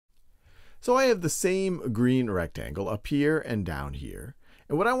So I have the same green rectangle up here and down here.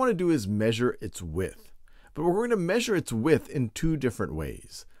 And what I want to do is measure its width. But we're going to measure its width in two different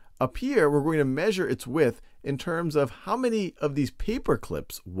ways. Up here, we're going to measure its width in terms of how many of these paper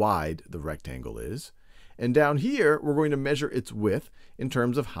clips wide the rectangle is. And down here, we're going to measure its width in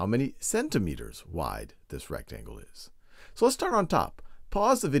terms of how many centimeters wide this rectangle is. So let's start on top.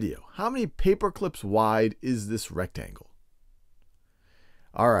 Pause the video. How many paper clips wide is this rectangle?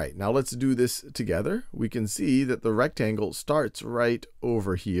 All right, now let's do this together. We can see that the rectangle starts right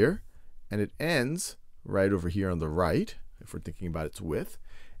over here, and it ends right over here on the right, if we're thinking about its width.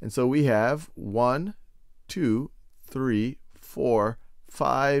 And so we have 1, 2, 3, 4,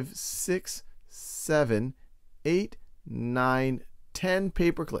 5, 6, 7, 8, 9, 10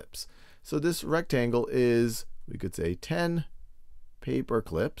 paper clips. So this rectangle is, we could say 10 paper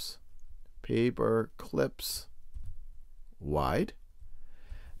clips wide.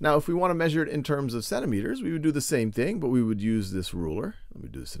 Now, if we want to measure it in terms of centimeters, we would do the same thing, but we would use this ruler. Let me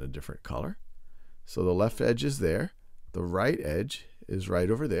do this in a different color. So the left edge is there. The right edge is right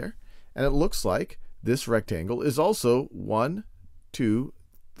over there. And it looks like this rectangle is also 1, 2,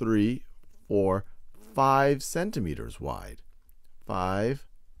 3, 4, 5 centimeters wide. 5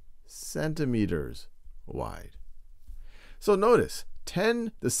 centimeters wide. So notice,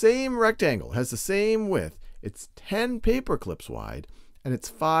 the same rectangle has the same width. It's 10 paper clips wide, and it's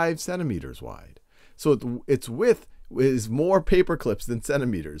 5 centimeters wide. So its width is more paper clips than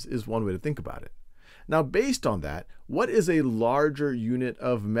centimeters, is one way to think about it. Now, based on that, what is a larger unit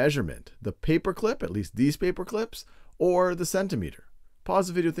of measurement? The paper clip, at least these paper clips, or the centimeter? Pause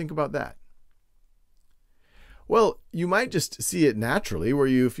the video, think about that. Well, you might just see it naturally, where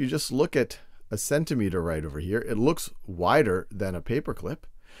if you just look at a centimeter right over here, it looks wider than a paper clip.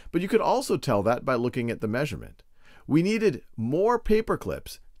 But you could also tell that by looking at the measurement. We needed more paper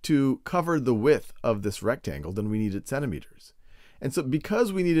clips to cover the width of this rectangle than we needed centimeters. And so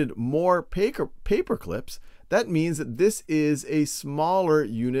because we needed more paper clips, that means that this is a smaller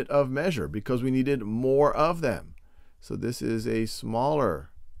unit of measure because we needed more of them. So this is a smaller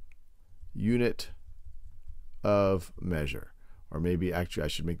unit of measure. Or maybe actually I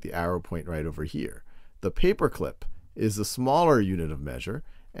should make the arrow point right over here. The paper clip is the smaller unit of measure,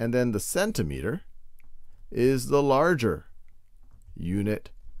 and then the centimeter is the larger unit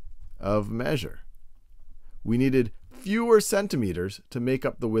of measure. We needed fewer centimeters to make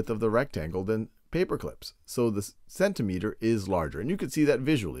up the width of the rectangle than paper clips. So the centimeter is larger. And you can see that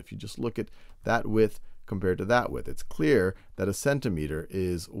visually. If you just look at that width compared to that width, it's clear that a centimeter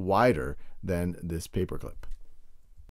is wider than this paper clip.